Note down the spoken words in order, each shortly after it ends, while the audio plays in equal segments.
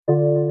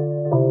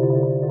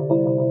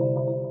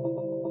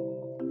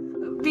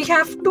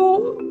have to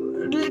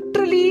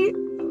literally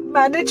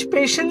manage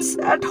patients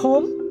at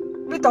home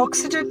with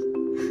oxygen.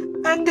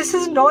 And this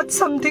is not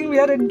something we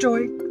are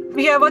enjoying.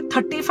 We have a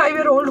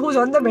 35-year-old who's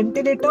on the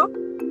ventilator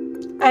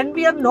and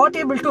we are not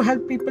able to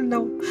help people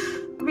now.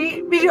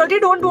 We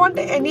really don't want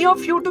any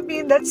of you to be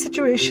in that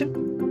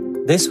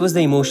situation. This was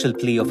the emotional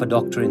plea of a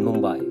doctor in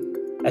Mumbai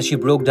as she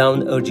broke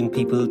down urging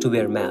people to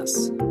wear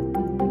masks.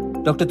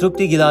 Dr.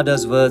 Trupti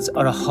Gilada's words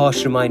are a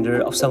harsh reminder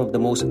of some of the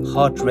most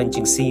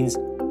heart-wrenching scenes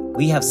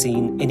we have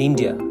seen in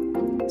India.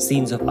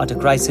 Scenes of utter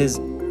crisis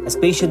as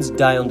patients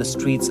die on the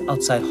streets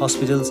outside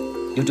hospitals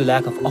due to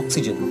lack of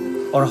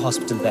oxygen or a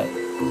hospital bed.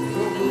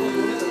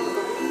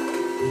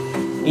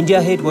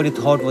 India hit what it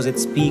thought was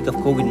its peak of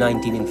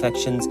COVID-19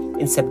 infections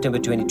in September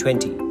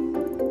 2020,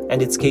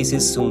 and its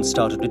cases soon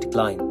started to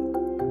decline.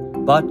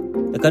 But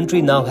the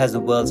country now has the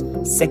world's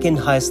second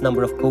highest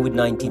number of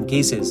COVID-19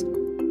 cases,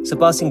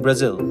 surpassing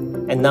Brazil,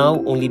 and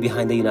now only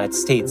behind the United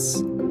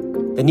States.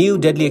 The new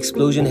deadly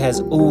explosion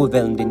has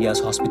overwhelmed India's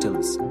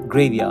hospitals,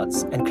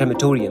 graveyards, and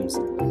crematoriums,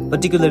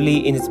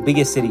 particularly in its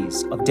biggest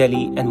cities of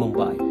Delhi and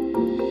Mumbai.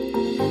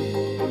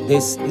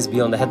 This is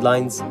Beyond the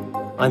Headlines.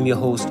 I'm your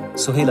host,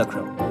 Suhail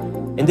Akram.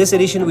 In this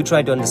edition, we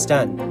try to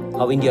understand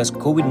how India's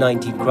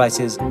COVID-19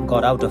 crisis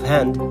got out of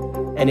hand,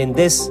 and in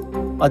this,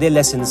 are there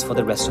lessons for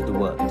the rest of the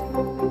world?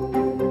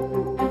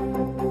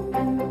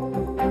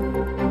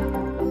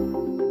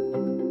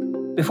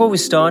 Before we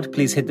start,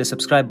 please hit the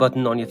subscribe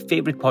button on your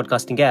favorite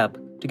podcasting app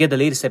to get the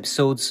latest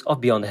episodes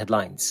of Beyond the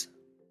Headlines.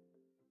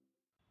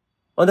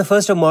 On the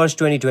 1st of March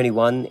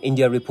 2021,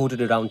 India reported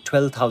around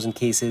 12,000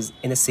 cases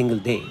in a single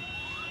day.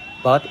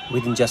 But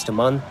within just a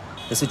month,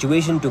 the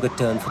situation took a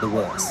turn for the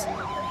worse.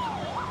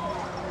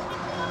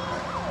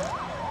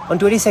 On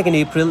 22nd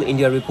April,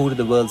 India reported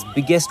the world's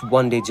biggest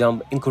one-day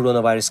jump in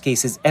coronavirus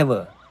cases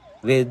ever,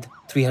 with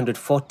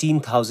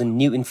 314,000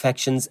 new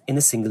infections in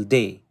a single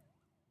day.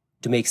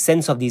 To make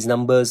sense of these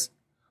numbers,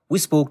 we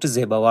spoke to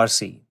Zeba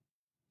Warsi.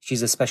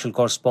 She's a special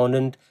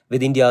correspondent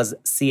with India's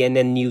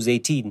CNN News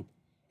 18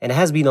 and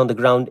has been on the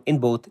ground in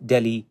both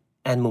Delhi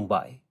and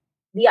Mumbai.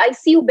 The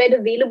ICU bed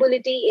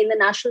availability in the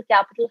national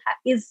capital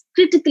is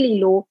critically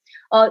low.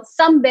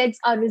 Some beds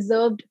are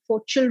reserved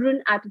for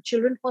children at a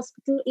children's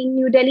hospital in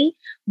New Delhi,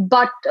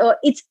 but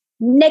it's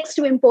next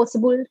to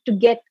impossible to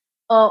get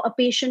a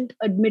patient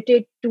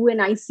admitted to an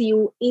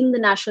ICU in the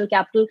national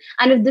capital.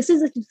 And if this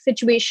is a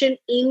situation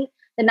in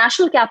the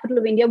national capital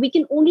of India, we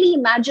can only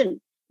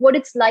imagine what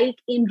it's like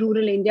in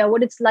rural India,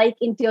 what it's like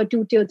in tier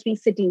 2, tier 3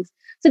 cities.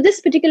 So this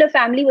particular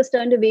family was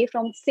turned away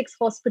from 6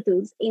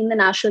 hospitals in the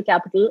national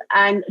capital.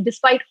 And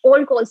despite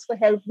all calls for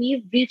help,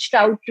 we've reached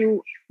out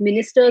to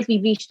ministers,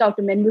 we've reached out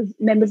to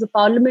members of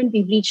parliament,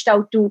 we've reached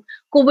out to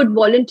COVID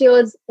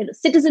volunteers,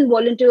 citizen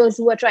volunteers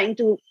who are trying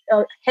to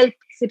help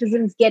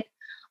citizens get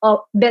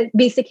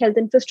basic health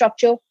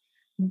infrastructure.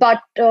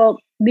 But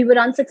we were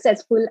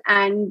unsuccessful.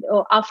 And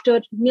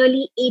after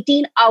nearly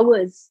 18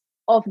 hours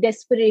of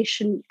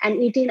desperation and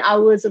 18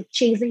 hours of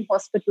chasing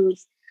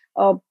hospitals,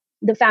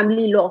 the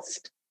family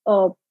lost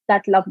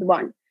that loved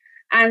one.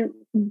 And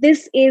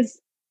this is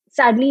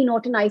sadly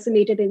not an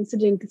isolated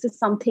incident. This is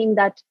something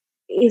that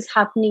is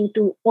happening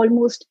to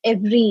almost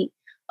every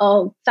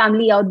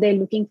family out there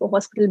looking for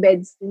hospital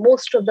beds.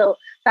 Most of the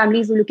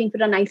families who are looking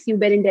for an ICU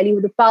bed in Delhi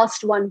over the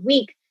past 1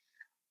 week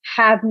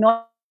have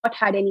not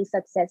had any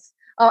success.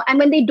 And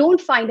when they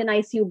don't find an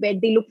ICU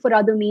bed, they look for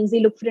other means. They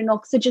look for an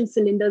oxygen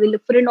cylinder. They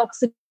look for an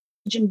oxygen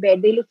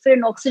bed. They look for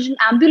an oxygen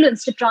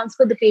ambulance to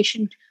transfer the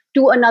patient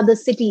to another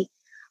city.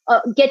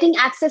 Getting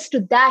access to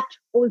that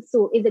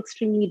also is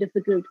extremely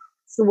difficult.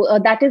 So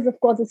that is, of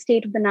course, the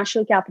state of the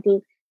national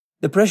capital.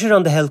 The pressure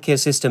on the healthcare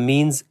system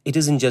means it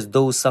isn't just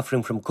those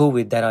suffering from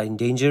COVID that are in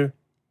danger.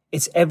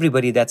 It's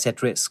everybody that's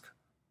at risk,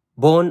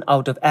 born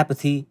out of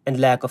apathy and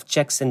lack of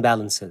checks and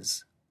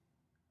balances.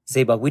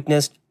 Zeba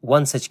witnessed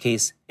one such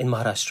case in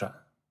Maharashtra.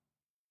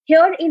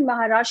 Here in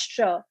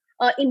Maharashtra,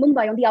 in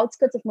Mumbai, on the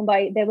outskirts of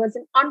Mumbai, there was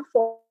an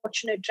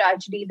unfortunate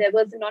tragedy. There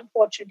was an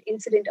unfortunate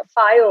incident. A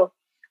fire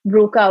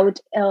broke out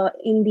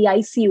in the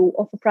ICU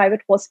of a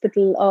private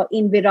hospital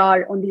in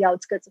Virar on the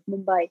outskirts of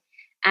Mumbai.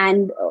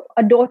 And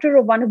a daughter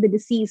of one of the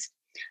deceased,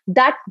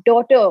 that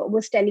daughter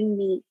was telling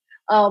me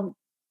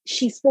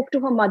she spoke to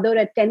her mother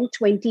at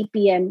 10:20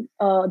 p.m.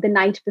 The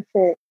night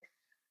before.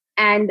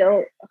 And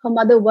her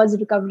mother was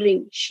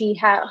recovering.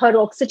 Her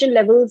oxygen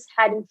levels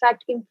had in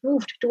fact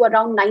improved to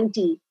around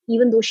 90,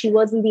 even though she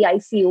was in the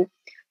ICU.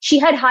 She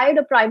had hired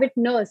a private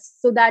nurse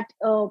so that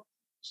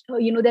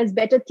there's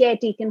better care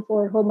taken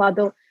for her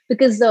mother,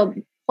 because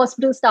the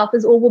hospital staff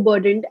is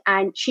overburdened,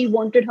 and she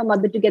wanted her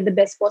mother to get the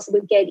best possible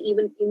care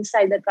even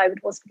inside that private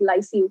hospital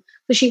ICU.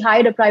 So she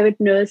hired a private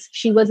nurse.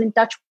 She was in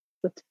touch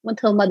with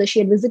her mother. She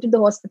had visited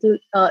the hospital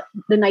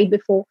the night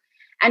before.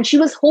 And she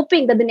was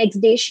hoping that the next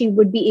day she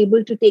would be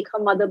able to take her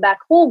mother back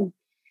home.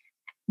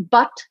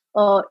 But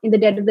in the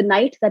dead of the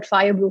night, that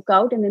fire broke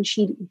out, and then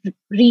she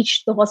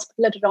reached the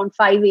hospital at around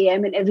 5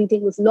 a.m. and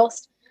everything was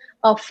lost.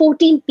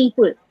 14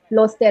 people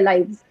lost their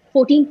lives.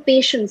 14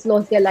 patients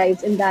lost their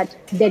lives in that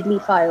deadly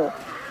fire.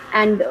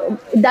 And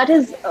that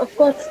is, of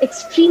course,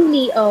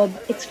 extremely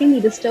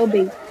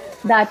disturbing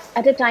that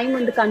at a time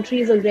when the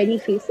country is already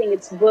facing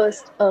its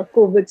worst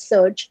COVID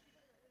surge,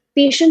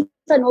 patients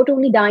are not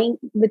only dying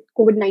with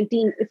COVID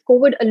 19. If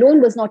COVID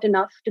alone was not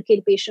enough to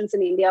kill patients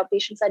in India,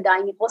 patients are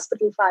dying in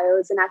hospital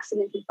fires and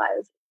accidental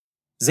fires.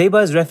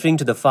 Zeba is referring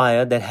to the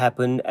fire that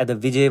happened at the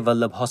Vijay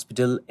Vallabh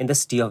Hospital in the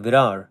city of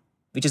Virar,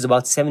 which is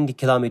about 70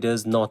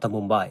 kilometers north of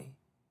Mumbai.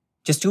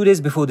 Just 2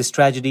 days before this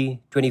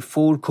tragedy,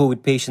 24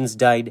 COVID patients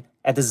died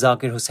at the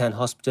Zakir Hussain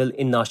Hospital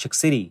in Nashik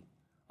city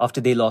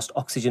after they lost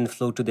oxygen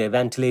flow to their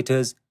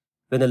ventilators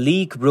when a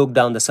leak broke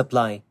down the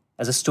supply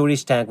as a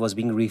storage tank was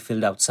being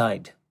refilled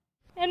outside.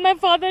 And my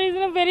father is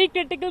in a very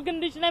critical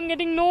condition. I'm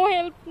getting no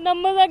help.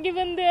 Numbers are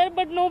given there,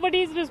 but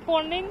nobody is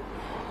responding.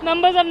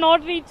 Numbers are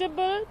not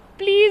reachable.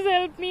 Please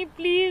help me,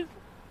 please.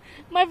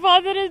 My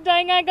father is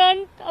dying. I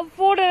can't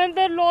afford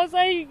another loss.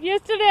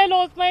 Yesterday I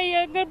lost my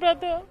younger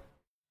brother.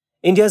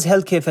 India's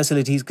healthcare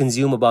facilities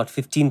consume about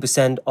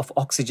 15% of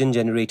oxygen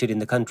generated in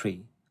the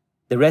country.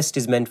 The rest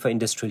is meant for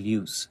industrial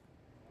use.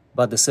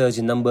 But the surge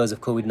in numbers of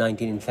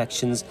COVID-19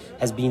 infections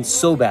has been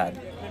so bad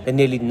that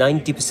nearly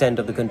 90%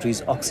 of the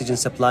country's oxygen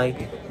supply,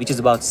 which is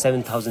about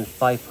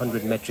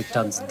 7,500 metric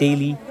tons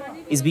daily,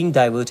 is being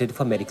diverted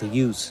for medical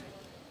use.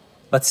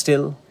 But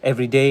still,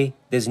 every day,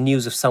 there's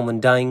news of someone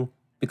dying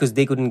because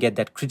they couldn't get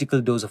that critical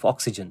dose of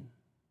oxygen.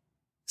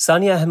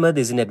 Sania Ahmed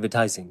is in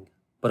advertising,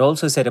 but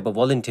also set up a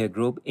volunteer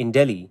group in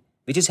Delhi,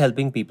 which is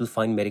helping people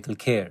find medical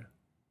care.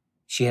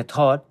 She had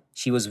thought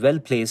she was well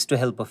placed to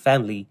help her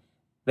family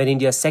when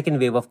India's second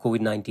wave of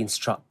COVID-19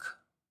 struck.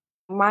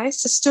 My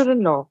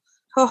sister-in-law,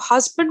 her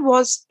husband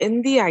was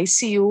in the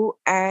ICU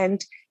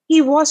and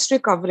he was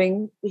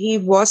recovering. He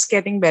was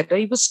getting better.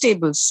 He was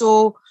stable.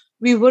 So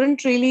we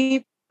weren't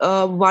really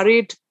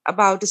worried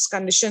about his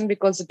condition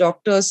because the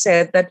doctor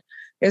said that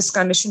his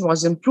condition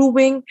was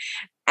improving.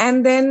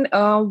 And then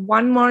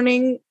one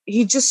morning,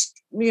 he just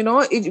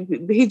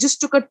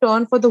took a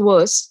turn for the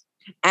worse.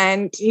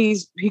 And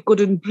he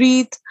couldn't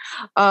breathe,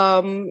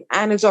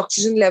 and his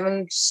oxygen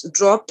levels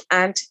dropped,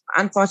 and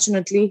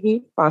unfortunately,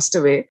 he passed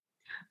away.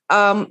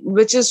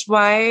 Which is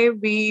why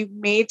we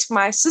made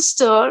my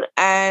sister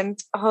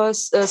and her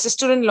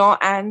sister-in-law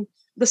and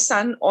the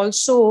son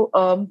also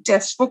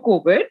test for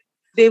COVID.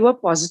 They were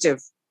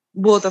positive,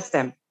 both of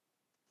them.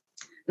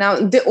 Now,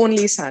 the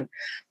only son.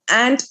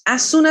 And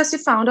as soon as they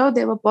found out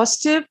they were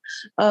positive,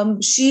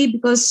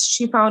 because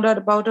she found out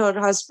about her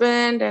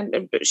husband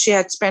and she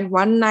had spent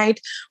one night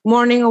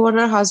mourning over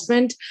her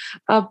husband,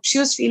 she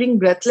was feeling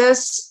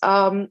breathless.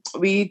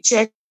 We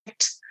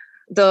checked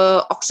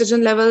the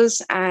oxygen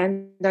levels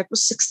and that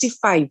was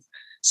 65.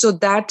 So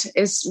that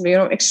is,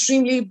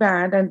 extremely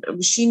bad, and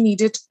she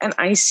needed an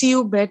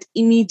ICU bed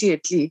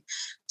immediately.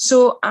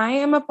 So I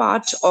am a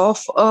part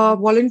of a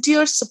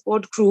volunteer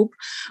support group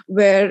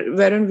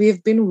wherein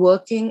we've been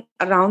working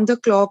around the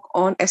clock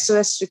on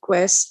SOS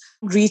requests,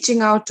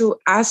 reaching out to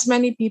as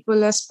many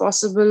people as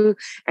possible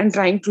and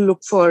trying to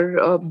look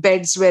for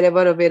beds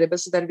wherever available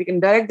so that we can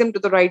direct them to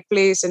the right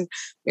place and,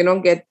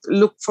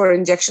 look for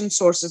injection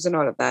sources and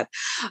all of that.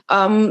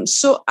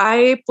 So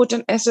I put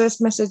an SOS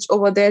message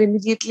over there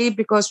immediately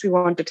because we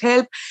wanted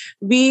help.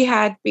 We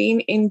had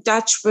been in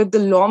touch with the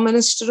law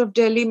minister of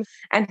Delhi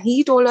and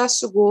he told us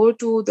to go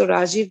to the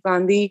Rajiv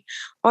Gandhi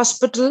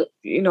hospital.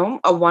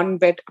 A one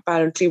bed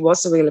apparently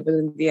was available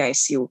in the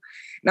ICU.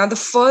 Now, the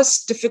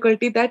first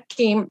difficulty that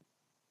came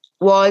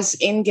was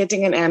in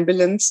getting an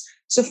ambulance.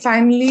 So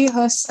finally,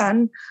 her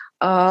son,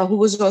 who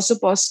was also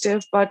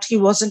positive, but he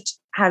wasn't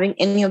having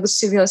any of the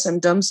severe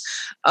symptoms,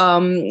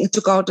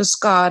 took out his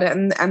car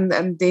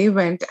and they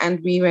went and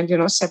we went,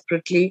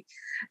 separately.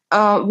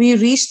 We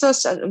reached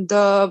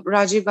the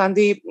Rajiv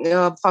Gandhi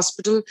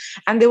hospital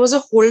and there was a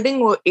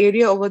holding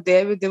area over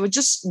there where there were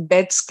just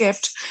beds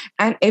kept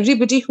and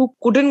everybody who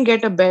couldn't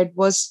get a bed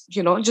was,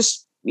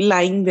 just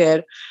lying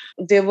there.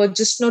 There were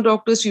just no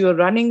doctors. We were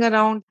running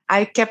around.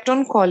 I kept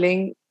on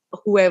calling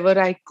whoever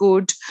I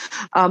could.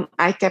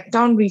 I kept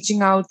on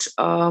reaching out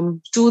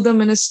to the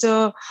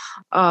minister.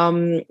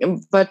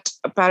 But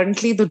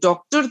apparently the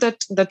doctor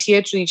that he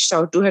had reached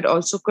out to had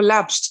also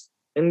collapsed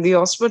in the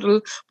hospital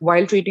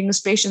while treating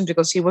his patient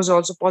because he was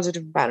also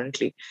positive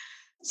apparently.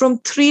 From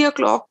 3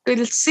 o'clock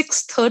till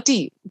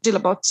 6:30, till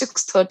about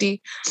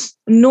 6:30,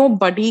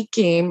 nobody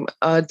came.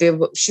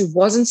 She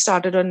wasn't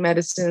started on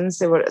medicines.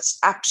 There was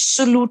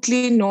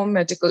absolutely no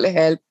medical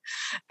help.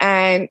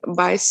 And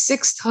by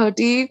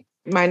 6:30,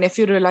 my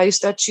nephew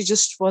realized that she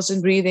just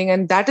wasn't breathing.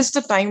 And that is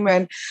the time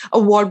when a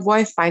ward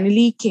boy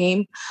finally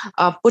came,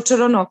 put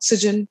her on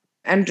oxygen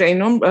and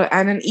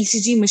and an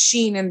ECG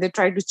machine, and they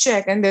tried to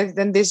check. And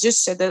then they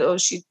just said that,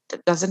 she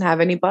doesn't have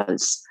any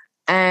pulse.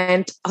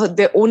 And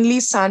their only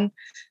son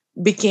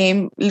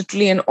became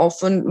literally an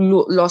orphan,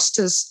 lost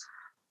his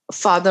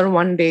father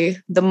one day,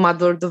 the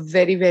mother the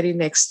very, very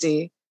next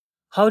day.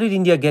 How did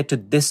India get to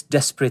this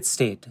desperate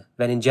state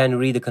when in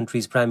January the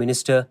country's Prime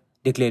Minister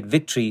declared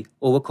victory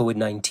over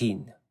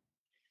COVID-19?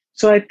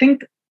 So I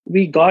think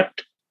we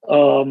got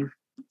a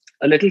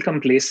little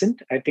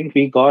complacent. I think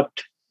we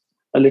got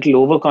a little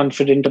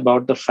overconfident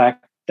about the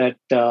fact that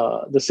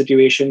the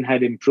situation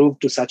had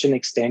improved to such an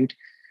extent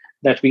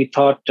that we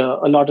thought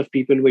a lot of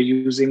people were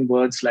using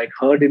words like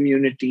herd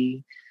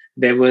immunity.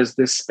 There was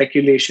this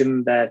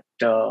speculation that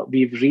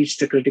we've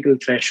reached a critical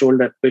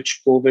threshold at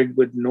which COVID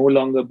would no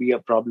longer be a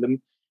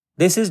problem.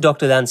 This is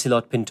Dr.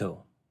 Lancelot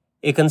Pinto,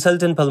 a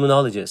consultant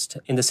pulmonologist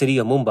in the city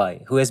of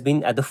Mumbai who has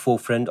been at the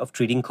forefront of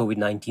treating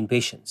COVID-19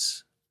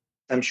 patients.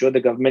 I'm sure the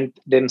government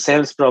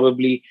themselves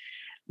probably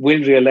will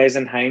realize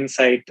in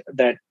hindsight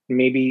that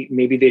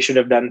maybe they should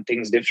have done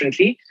things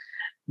differently.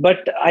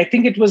 But I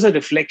think it was a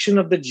reflection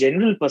of the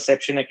general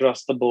perception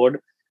across the board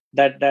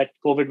that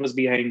COVID was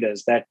behind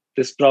us, that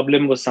this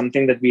problem was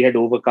something that we had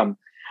overcome.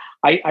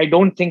 I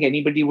don't think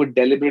anybody would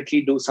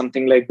deliberately do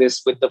something like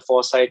this with the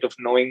foresight of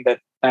knowing that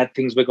bad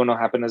things were going to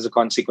happen as a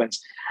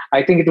consequence.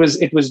 I think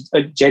it was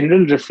a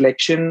general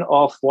reflection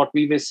of what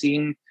we were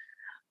seeing,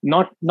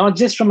 not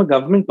just from a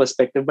government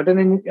perspective, but on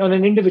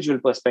an individual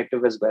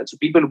perspective as well. So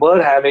people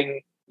were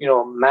having,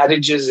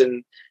 marriages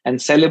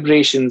and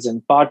celebrations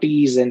and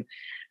parties and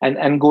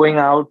going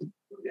out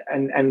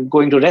and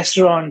going to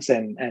restaurants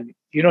and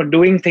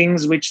doing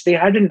things which they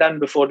hadn't done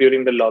before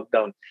during the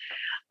lockdown.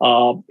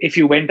 If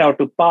you went out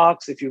to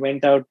parks, if you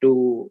went out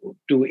to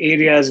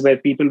areas where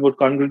people would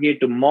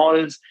congregate, to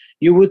malls,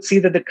 you would see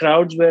that the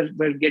crowds were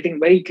getting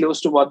very close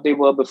to what they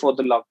were before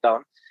the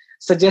lockdown,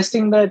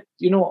 suggesting that,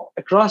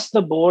 across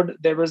the board,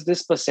 there was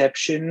this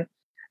perception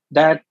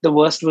that the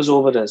worst was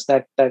over us,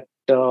 that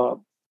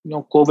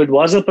COVID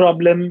was a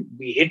problem.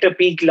 We hit a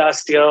peak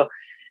last year.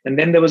 And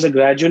then there was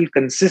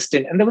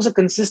a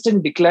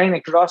consistent decline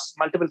across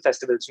multiple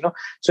festivals,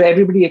 So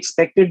everybody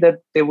expected that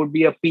there would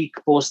be a peak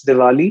post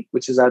Diwali,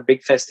 which is our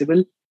big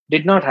festival.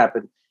 Did not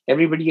happen.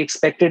 Everybody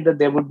expected that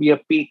there would be a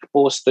peak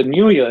post the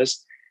New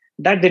Year's.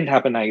 That didn't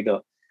happen either.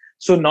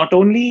 So not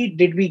only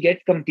did we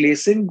get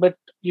complacent, but,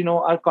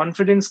 our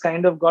confidence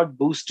kind of got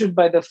boosted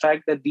by the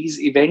fact that these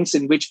events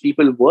in which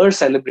people were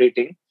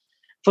celebrating,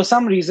 for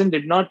some reason,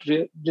 did not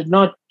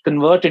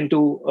convert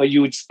into a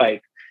huge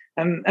spike.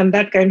 And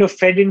that kind of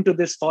fed into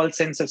this false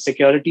sense of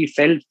security,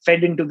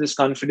 fed into this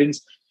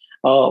confidence,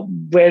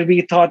 where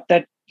we thought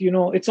that,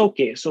 it's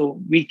okay.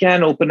 So we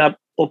can open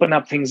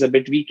up things a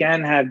bit. We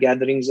can have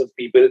gatherings of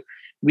people.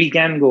 We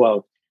can go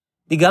out.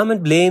 The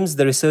government blames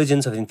the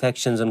resurgence of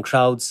infections on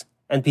crowds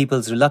and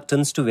people's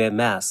reluctance to wear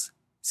masks,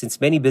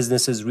 since many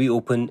businesses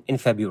reopened in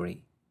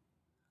February.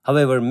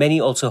 However, many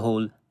also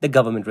hold the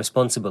government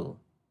responsible.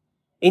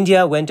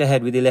 India went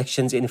ahead with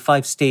elections in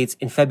 5 states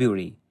in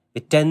February,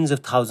 with tens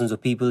of thousands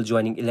of people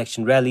joining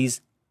election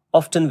rallies,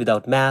 often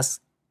without masks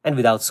and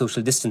without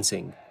social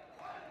distancing.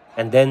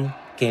 And then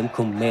came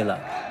Kumbh Mela,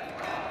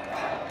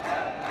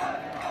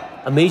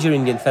 a major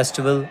Indian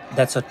festival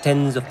that saw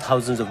tens of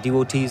thousands of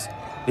devotees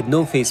with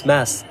no face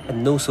masks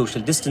and no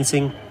social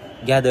distancing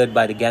gathered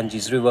by the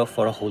Ganges River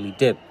for a holy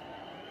dip.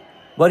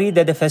 Worried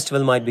that the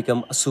festival might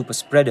become a super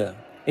spreader,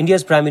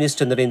 India's Prime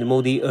Minister Narendra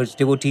Modi urged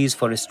devotees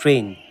for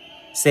restraint,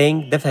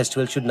 saying the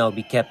festival should now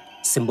be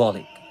kept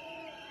symbolic.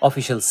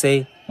 Officials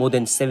say more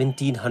than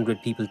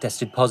 1,700 people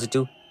tested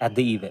positive at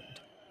the event.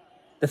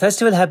 The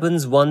festival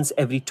happens once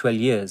every 12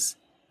 years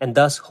and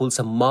thus holds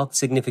a marked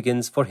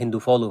significance for Hindu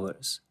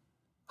followers.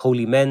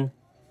 Holy men,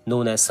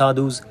 known as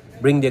sadhus,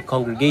 bring their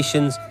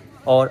congregations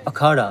or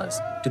akhadas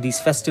to these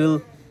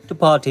festivals to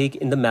partake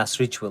in the mass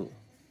ritual.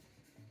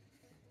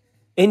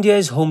 India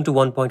is home to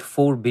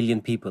 1.4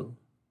 billion people,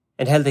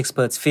 and health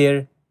experts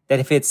fear that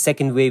if its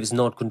second wave is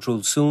not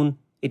controlled soon,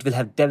 it will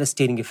have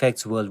devastating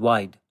effects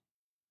worldwide.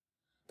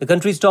 The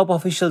country's top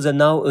officials are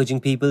now urging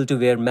people to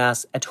wear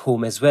masks at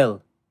home as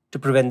well to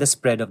prevent the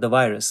spread of the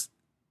virus,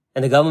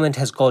 and the government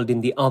has called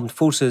in the armed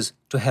forces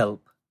to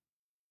help.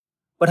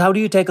 But how do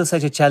you tackle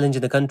such a challenge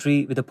in a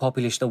country with a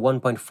population of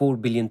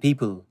 1.4 billion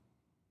people,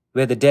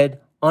 where the dead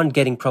aren't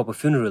getting proper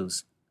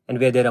funerals, and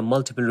where there are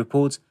multiple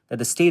reports that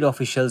the state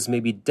officials may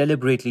be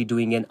deliberately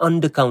doing an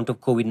undercount of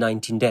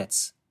COVID-19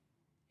 deaths?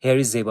 Here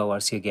is Zeba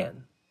Warsi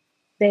again.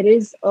 There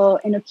is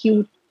an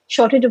acute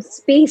shortage of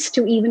space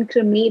to even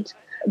cremate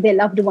their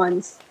loved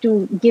ones,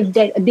 to give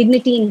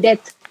dignity in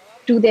death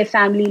to their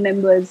family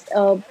members.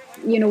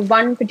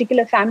 One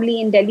particular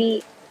family in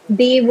Delhi,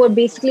 they were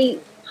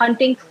basically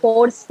hunting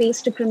for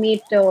space to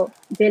cremate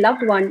their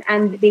loved one,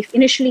 and they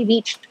initially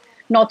reached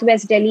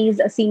northwest Delhi's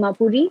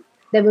Simapuri.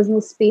 There was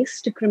no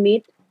space to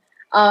cremate,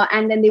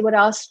 and then they were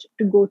asked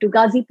to go to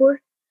Ghazipur,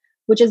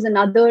 which is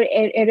another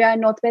area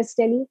in northwest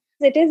Delhi.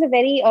 It is a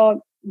very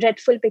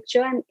dreadful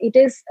picture, and it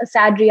is a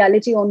sad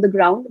reality on the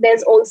ground.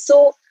 There's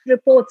also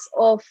reports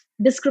of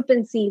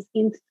discrepancies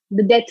in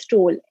the death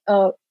toll.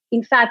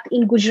 In fact,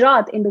 in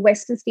Gujarat, in the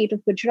western state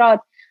of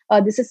Gujarat,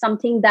 this is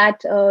something that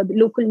the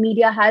local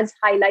media has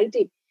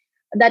highlighted,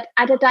 that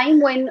at a time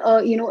when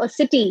a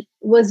city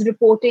was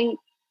reporting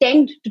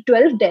 10 to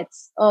 12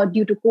 deaths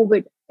due to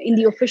COVID in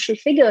the official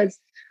figures,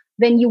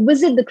 when you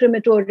visit the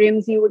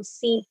crematoriums, you would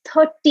see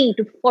 30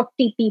 to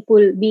 40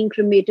 people being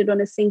cremated on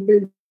a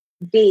single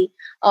day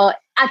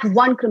at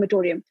one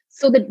crematorium.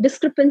 So the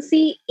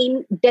discrepancy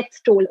in death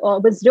toll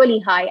was really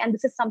high. And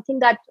this is something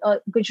that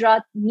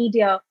Gujarat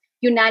media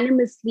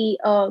unanimously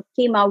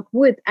came out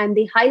with, and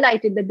they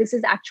highlighted that this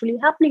is actually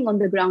happening on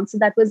the ground. So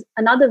that was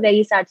another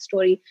very sad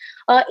story.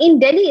 In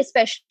Delhi,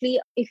 especially,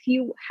 if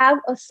you have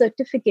a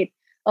certificate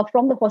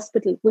from the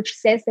hospital which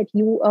says that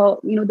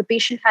the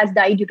patient has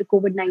died due to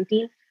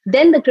COVID-19,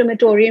 then the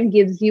crematorium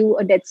gives you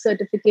a death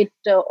certificate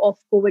of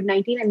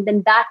COVID-19, and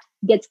then that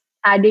gets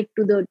added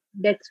to the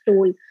death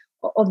toll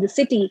of the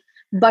city.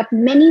 But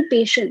many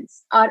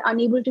patients are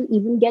unable to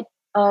even get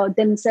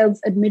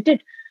themselves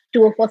admitted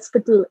to a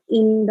hospital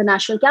in the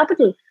national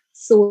capital.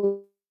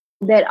 So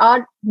there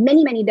are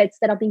many, many deaths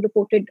that are being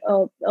reported,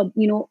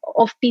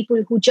 of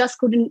people who just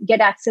couldn't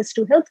get access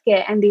to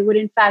healthcare, and they were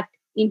in fact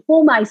in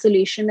home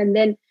isolation, and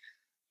then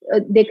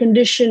their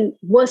condition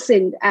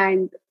worsened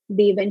and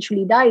they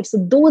eventually died.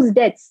 So those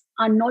deaths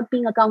are not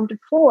being accounted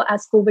for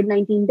as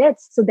COVID-19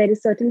 deaths. So there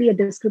is certainly a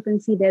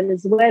discrepancy there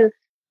as well.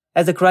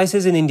 As the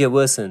crisis in India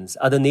worsens,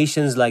 other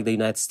nations like the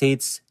United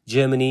States,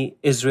 Germany,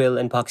 Israel,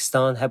 and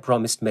Pakistan have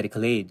promised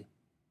medical aid.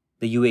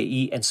 The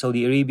UAE and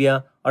Saudi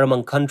Arabia are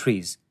among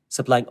countries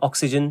supplying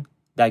oxygen,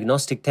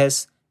 diagnostic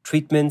tests,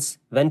 treatments,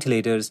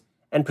 ventilators,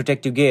 and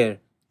protective gear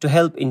to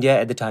help India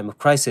at the time of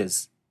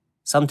crisis,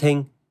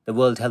 something the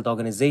World Health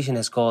Organization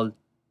has called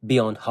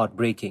beyond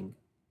heartbreaking.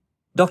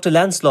 Dr.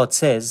 Lancelot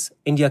says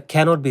India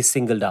cannot be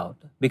singled out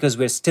because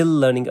we're still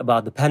learning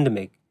about the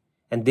pandemic,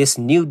 and this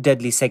new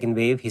deadly second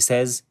wave, he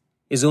says,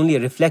 is only a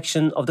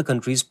reflection of the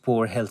country's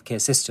poor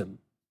healthcare system.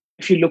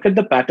 If you look at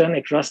the pattern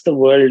across the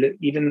world,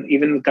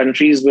 even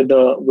countries with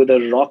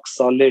a rock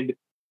solid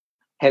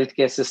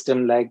healthcare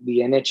system like the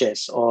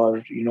NHS,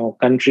 or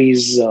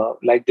countries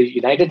like the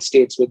United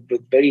States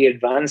with very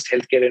advanced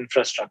healthcare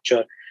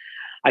infrastructure,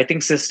 I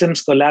think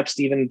systems collapsed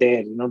even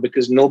there,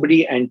 because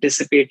nobody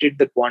anticipated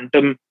the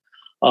quantum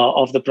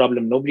of the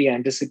problem. Nobody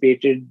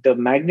anticipated the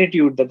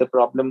magnitude that the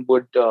problem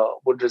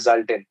would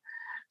result in.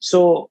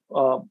 So,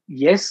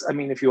 yes, I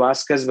mean, if you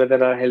ask us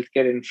whether our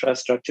healthcare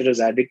infrastructure is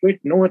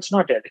adequate, no, it's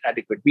not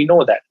adequate. We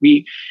know that.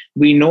 We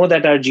know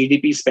that our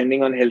GDP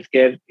spending on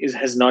healthcare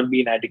has not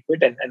been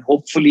adequate. And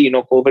hopefully,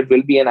 COVID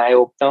will be an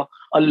eye-opener.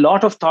 A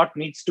lot of thought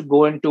needs to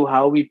go into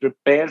how we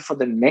prepare for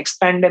the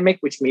next pandemic,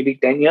 which may be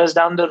 10 years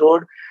down the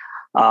road.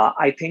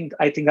 I think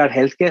our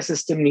healthcare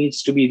system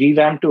needs to be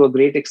revamped to a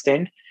great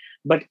extent.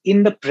 But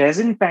in the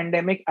present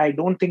pandemic, I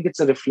don't think it's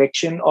a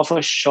reflection of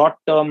a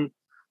short-term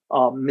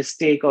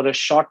mistake or a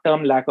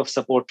short-term lack of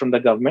support from the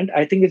government.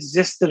 I think it's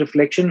just the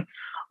reflection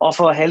of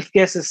a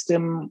healthcare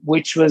system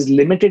which was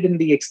limited in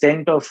the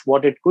extent of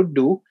what it could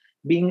do,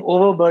 being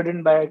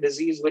overburdened by a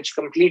disease which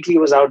completely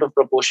was out of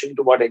proportion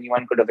to what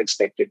anyone could have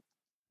expected.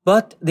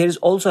 But there is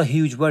also a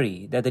huge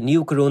worry that the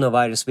new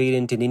coronavirus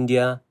variant in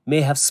India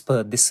may have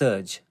spurred the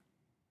surge.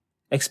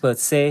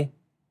 Experts say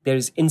there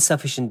is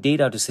insufficient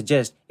data to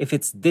suggest if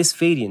it's this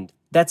variant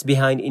that's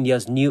behind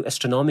India's new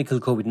astronomical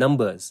COVID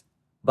numbers.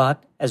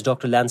 But, as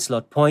Dr.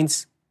 Lancelot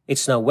points,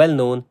 it's now well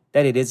known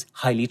that it is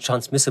highly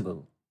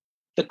transmissible.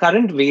 The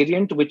current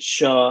variant,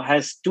 which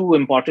has two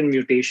important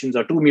mutations,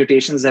 or two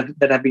mutations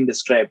that have been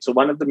described. So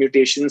one of the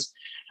mutations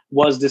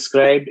was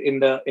described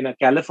in a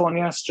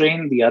California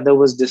strain. The other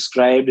was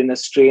described in a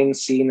strain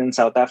seen in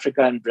South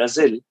Africa and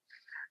Brazil.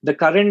 The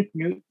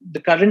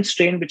current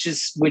strain, which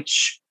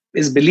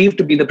is believed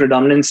to be the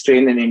predominant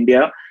strain in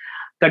India,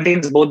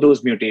 contains both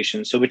those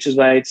mutations. So which is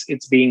why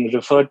it's being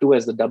referred to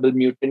as the double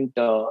mutant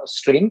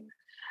strain.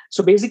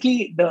 So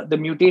basically, the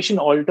mutation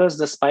alters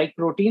the spike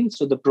protein,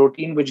 so the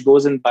protein which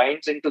goes and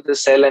binds into the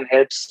cell and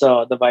helps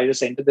the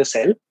virus enter the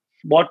cell.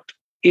 What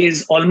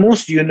is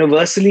almost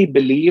universally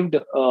believed,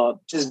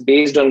 just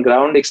based on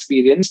ground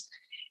experience,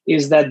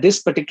 is that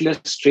this particular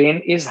strain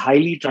is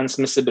highly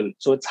transmissible.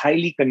 So it's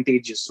highly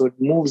contagious. So it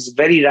moves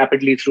very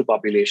rapidly through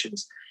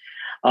populations.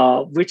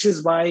 Which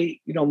is why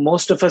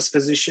most of us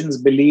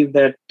physicians believe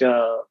that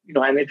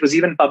and it was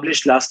even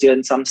published last year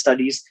in some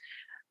studies,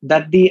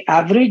 that the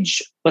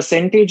average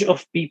percentage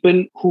of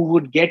people who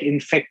would get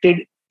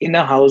infected in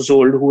a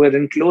household who were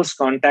in close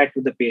contact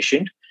with the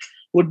patient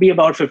would be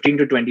about 15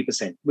 to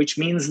 20%, which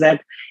means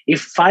that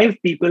if 5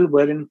 people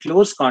were in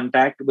close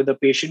contact with a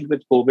patient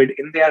with COVID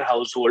in their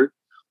household,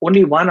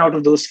 only 1 out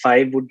of those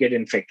 5 would get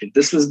infected.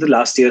 This was the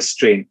last year's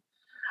strain.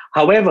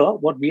 However,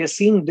 what we are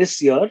seeing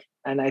this year,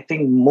 and I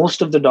think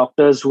most of the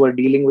doctors who are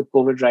dealing with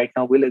COVID right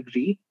now will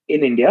agree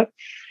in India,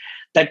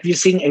 that we're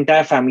seeing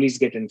entire families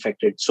get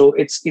infected. So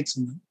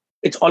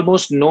it's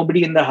almost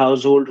nobody in the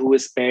household who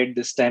is spared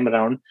this time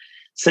around,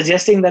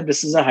 suggesting that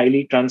this is a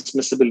highly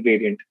transmissible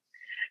variant.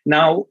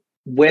 Now,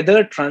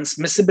 whether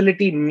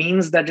transmissibility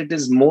means that it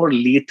is more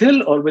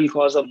lethal or will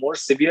cause a more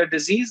severe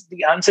disease,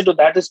 the answer to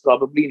that is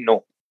probably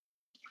no.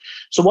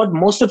 So what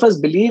most of us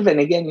believe, and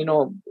again,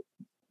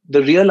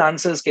 the real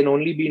answers can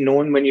only be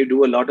known when you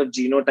do a lot of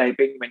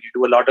genotyping, when you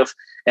do a lot of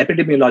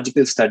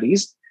epidemiological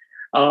studies.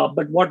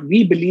 But what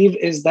we believe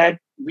is that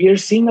we are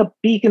seeing a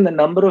peak in the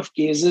number of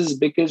cases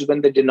because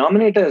when the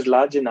denominator is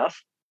large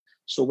enough,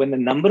 so when the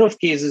number of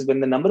cases,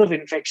 when the number of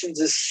infections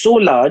is so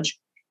large,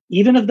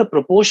 even if the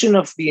proportion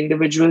of the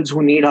individuals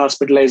who need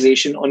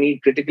hospitalization or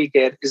need critical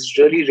care is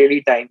really,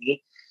 really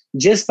tiny,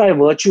 just by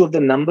virtue of the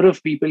number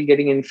of people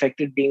getting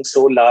infected being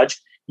so large,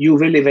 you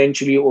will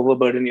eventually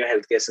overburden your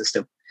healthcare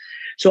system.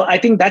 So I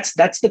think that's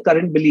the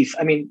current belief.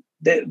 I mean,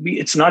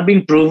 it's not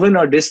been proven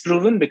or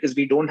disproven because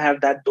we don't have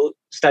those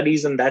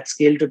studies on that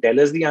scale to tell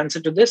us the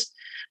answer to this.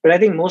 But I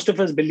think most of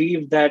us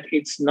believe that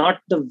it's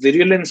not the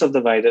virulence of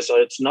the virus or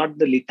it's not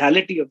the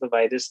lethality of the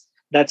virus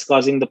that's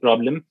causing the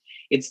problem.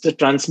 It's the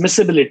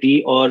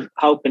transmissibility or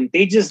how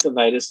contagious the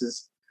virus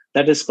is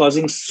that is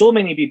causing so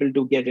many people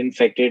to get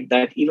infected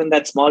that even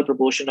that small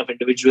proportion of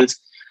individuals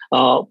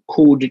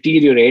who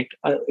deteriorate,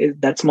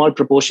 that small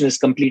proportion is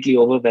completely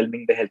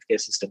overwhelming the healthcare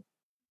system.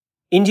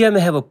 India may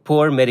have a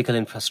poor medical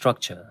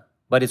infrastructure,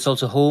 but it's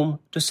also home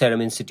to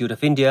Serum Institute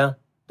of India,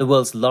 the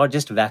world's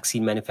largest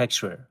vaccine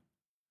manufacturer.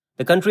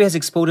 The country has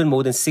exported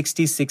more than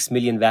 66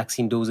 million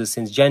vaccine doses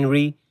since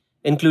January,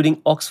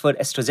 including Oxford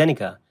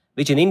AstraZeneca,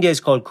 which in India is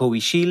called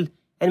Covishield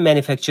and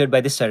manufactured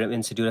by the Serum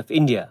Institute of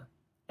India,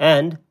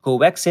 and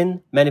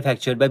Covaxin,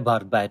 manufactured by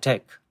Bharat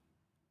Biotech.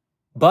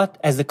 But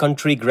as the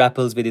country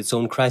grapples with its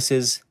own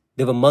crisis,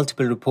 there were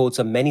multiple reports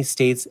of many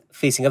states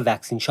facing a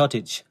vaccine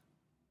shortage.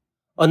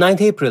 On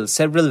 9th April,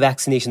 several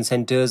vaccination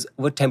centers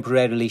were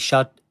temporarily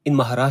shut in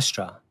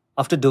Maharashtra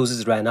after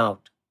doses ran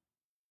out.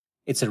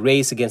 It's a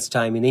race against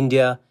time in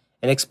India,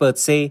 and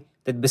experts say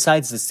that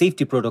besides the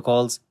safety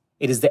protocols,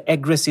 it is the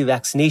aggressive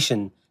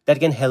vaccination that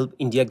can help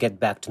India get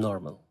back to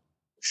normal.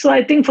 So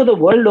I think for the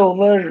world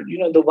over,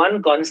 the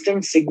one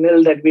constant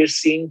signal that we're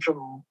seeing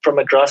from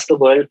across the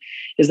world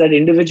is that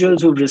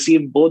individuals who've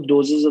received both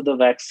doses of the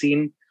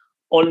vaccine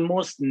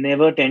almost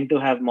never tend to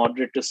have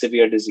moderate to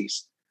severe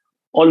disease.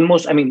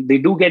 They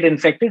do get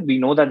infected. We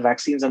know that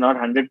vaccines are not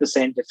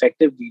 100%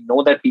 effective. We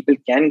know that people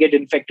can get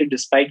infected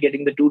despite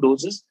getting the 2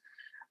 doses.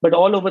 But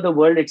all over the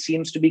world, it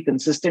seems to be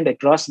consistent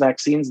across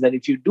vaccines that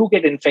if you do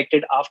get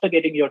infected after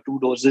getting your 2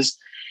 doses,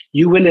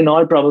 you will in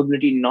all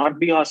probability not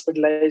be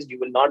hospitalized. You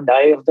will not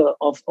die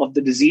of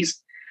the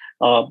disease.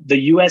 The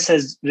US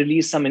has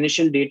released some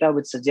initial data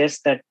which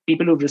suggests that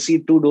people who've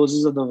received 2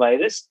 doses of the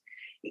virus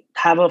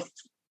have a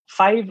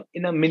 5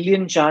 in a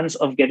million chance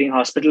of getting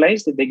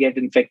hospitalized if they get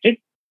infected,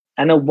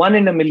 and a 1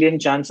 in a million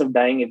chance of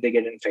dying if they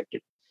get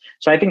infected.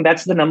 So I think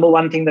that's the number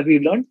one thing that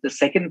we've learned. The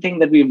second thing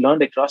that we've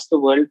learned across the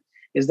world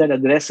is that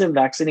aggressive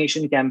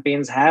vaccination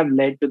campaigns have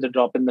led to the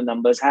drop in the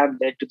numbers, have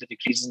led to the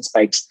decrease in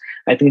spikes.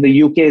 I think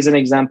the UK is an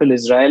example.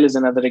 Israel is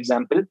another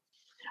example.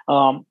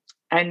 I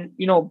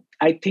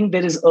think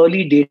there is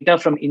early data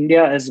from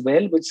India as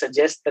well, which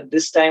suggests that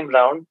this time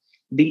round,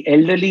 the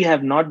elderly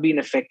have not been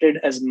affected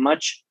as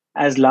much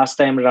as last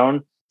time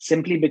round,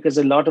 simply because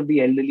a lot of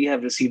the elderly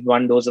have received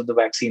 1 dose of the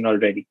vaccine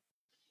already.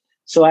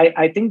 So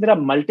I think there are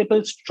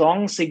multiple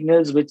strong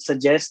signals which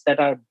suggest that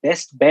our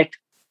best bet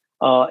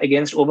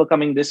against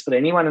overcoming this for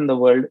anyone in the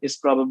world is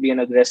probably an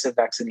aggressive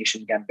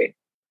vaccination campaign.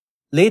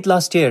 Late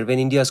last year, when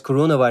India's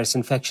coronavirus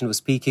infection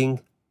was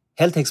peaking,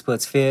 health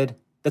experts feared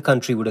the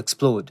country would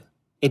explode.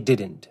 It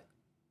didn't.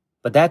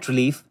 But that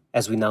relief,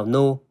 as we now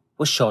know,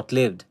 was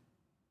short-lived.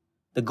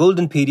 The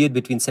golden period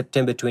between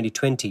September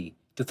 2020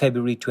 to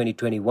February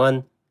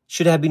 2021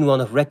 should have been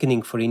one of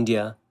reckoning for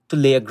India to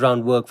lay a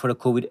groundwork for a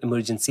COVID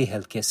emergency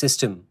healthcare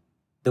system.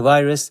 The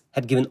virus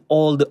had given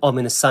all the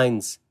ominous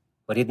signs,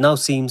 but it now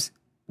seems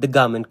the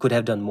government could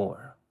have done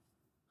more.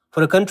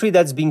 For a country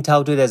that's being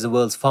touted as the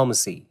world's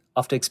pharmacy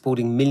after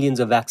exporting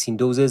millions of vaccine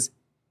doses,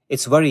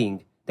 it's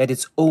worrying that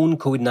its own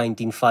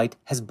COVID-19 fight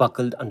has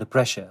buckled under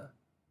pressure.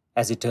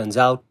 As it turns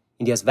out,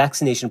 India's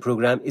vaccination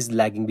program is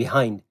lagging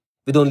behind,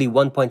 with only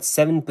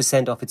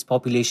 1.7% of its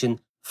population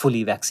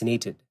fully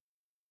vaccinated.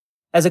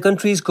 As the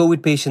country's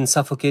COVID patients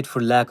suffocate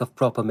for lack of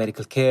proper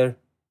medical care,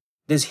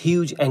 there's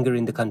huge anger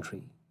in the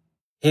country.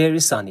 Here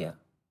is Sania.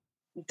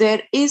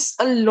 There is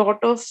a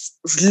lot of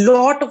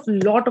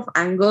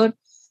anger.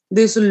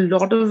 There's a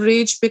lot of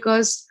rage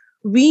because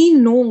we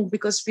know,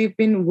 because we've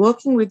been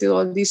working with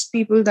all these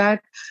people,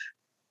 that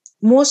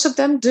most of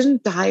them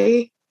didn't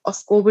die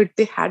of COVID.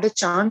 They had a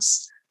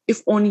chance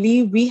if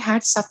only we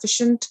had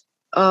sufficient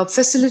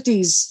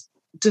facilities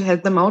to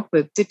help them out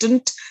with. They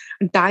didn't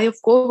die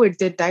of COVID.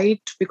 They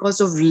died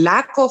because of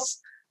lack of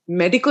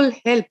medical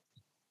help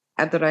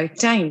at the right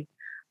time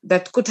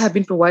that could have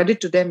been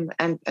provided to them,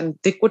 and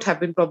they could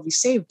have been probably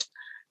saved.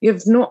 You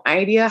have no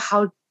idea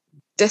how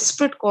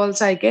desperate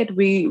calls I get.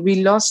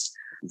 We lost,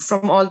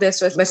 from all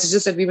the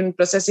messages that we've been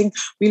processing,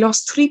 we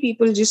lost 3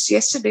 people just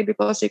yesterday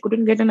because they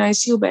couldn't get an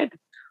ICU bed.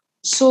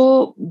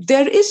 So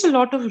there is a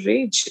lot of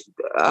rage.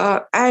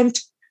 And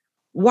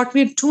what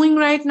we're doing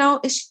right now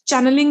is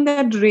channeling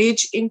that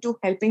rage into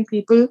helping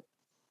people,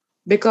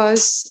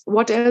 because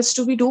what else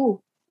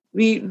do?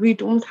 We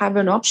don't have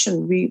an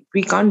option.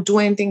 We can't do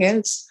anything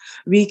else.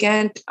 We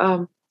can't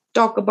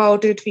talk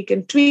about it. We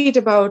can tweet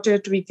about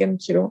it. We can,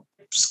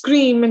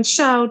 scream and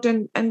shout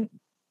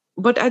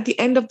but at the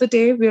end of the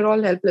day, we're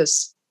all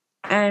helpless.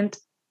 And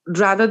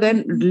rather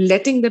than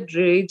letting that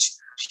rage,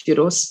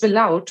 spill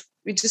out,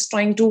 we're just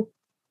trying to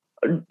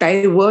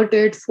divert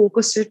it,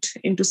 focus it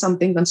into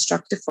something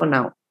constructive for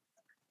now.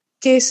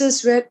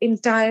 Cases where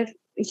the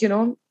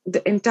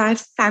entire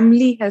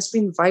family has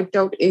been wiped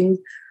out in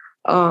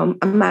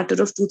a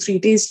matter of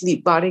 2-3 days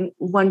leave, barring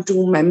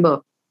 1-2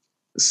 member.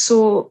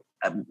 So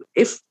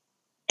if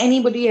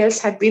anybody else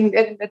had been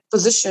there in that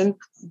position,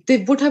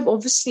 they would have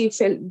obviously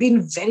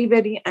been very,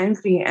 very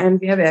angry, and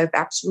we have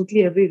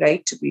absolutely every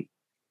right to be.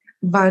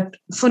 But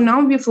for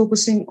now, we're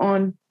focusing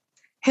on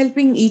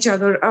helping each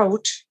other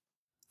out.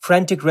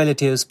 Frantic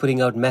relatives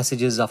putting out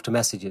messages after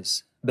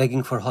messages,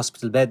 begging for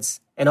hospital beds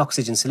and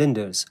oxygen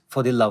cylinders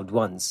for their loved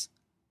ones.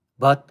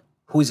 But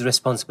who is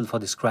responsible for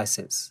this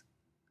crisis?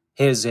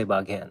 Here's Zeba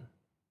again.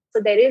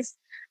 So there is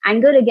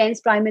anger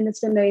against Prime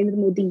Minister Narendra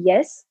Modi,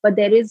 yes, but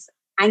there is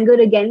anger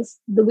against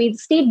the way the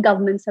state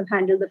governments have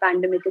handled the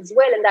pandemic as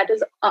well. And that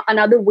is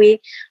another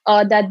way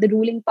that the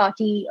ruling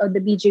party, the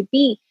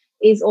BJP,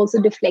 is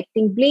also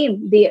deflecting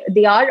blame.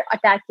 They are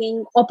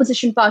attacking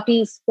opposition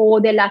parties for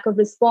their lack of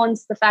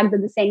response. The fact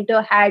that the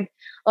centre had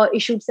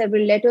issued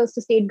several letters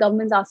to state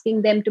governments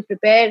asking them to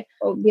prepare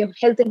their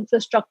health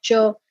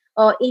infrastructure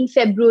in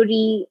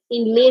February,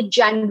 in late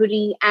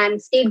January,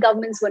 and state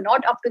governments were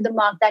not up to the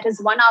mark. That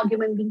is one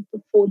argument being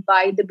put forth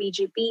by the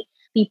BJP.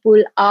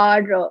 People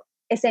are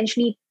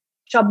essentially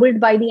troubled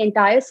by the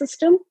entire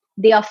system.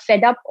 They are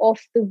fed up of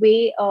the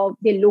way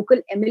their local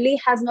MLA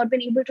has not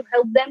been able to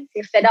help them.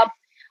 They're fed up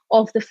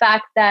of the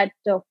fact that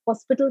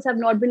hospitals have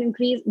not been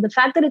increased. The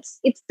fact that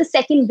it's the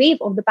second wave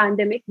of the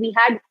pandemic. We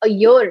had a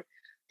year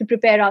to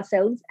prepare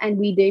ourselves and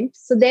we didn't.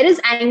 So there is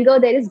anger,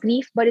 there is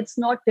grief, but it's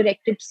not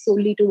directed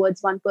solely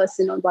towards one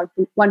person or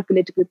one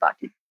political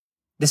party.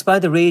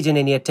 Despite the rage and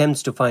any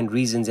attempts to find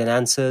reasons and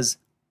answers,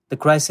 the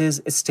crisis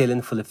is still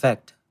in full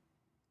effect.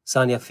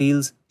 Sania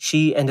feels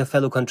she and her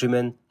fellow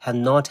countrymen have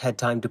not had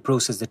time to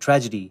process the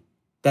tragedy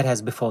that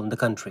has befallen the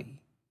country.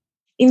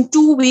 In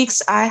 2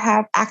 weeks, I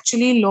have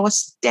actually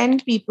lost 10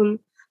 people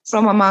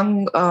from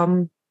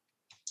among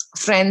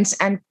friends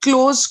and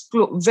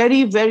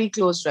very, very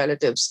close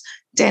relatives.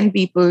 10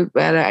 people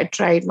where I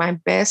tried my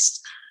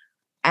best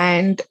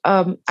and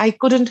I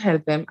couldn't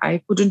help them.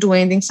 I couldn't do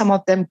anything. Some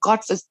of them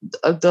got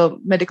the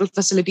medical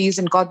facilities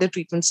and got their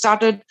treatment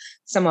started.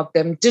 Some of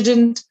them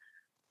didn't.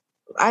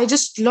 I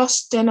just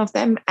lost 10 of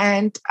them,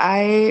 and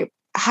I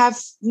have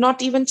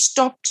not even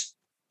stopped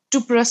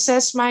to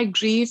process my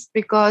grief,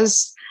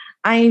 because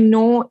I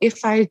know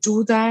if I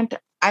do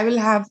that, I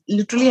will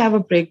literally have a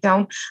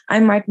breakdown. I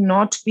might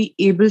not be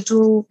able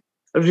to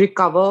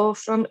recover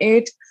from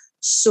it.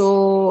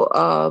 So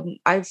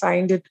I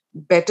find it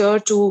better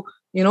to,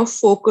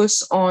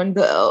 focus on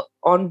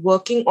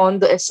working on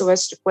the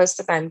SOS requests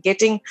that I'm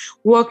getting,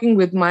 working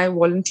with my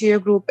volunteer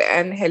group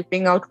and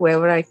helping out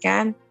whoever I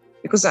can,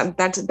 because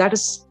that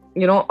is,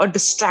 a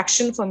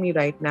distraction for me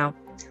right now.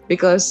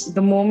 Because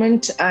the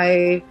moment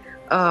I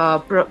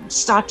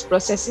start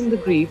processing the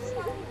grief,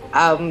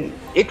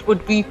 it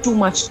would be too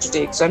much to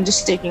take. So I'm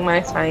just taking my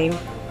time.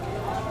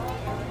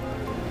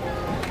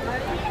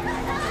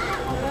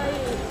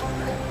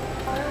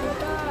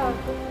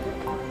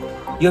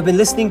 You have been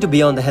listening to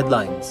Beyond the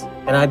Headlines,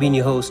 and I've been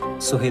your host,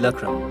 Suhail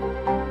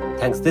Akram.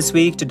 Thanks this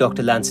week to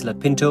Dr. Lancelot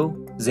Pinto,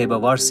 Zeba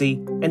Warsi,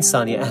 and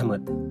Sania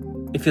Ahmed.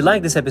 If you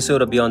like this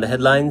episode of Beyond the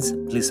Headlines,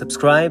 please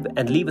subscribe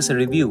and leave us a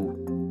review.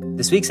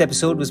 This week's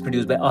episode was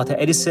produced by Arthur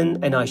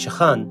Edison and Aisha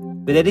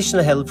Khan, with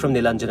additional help from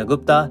Nilanjana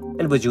Gupta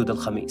and Wajood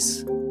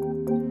Al-Khamis.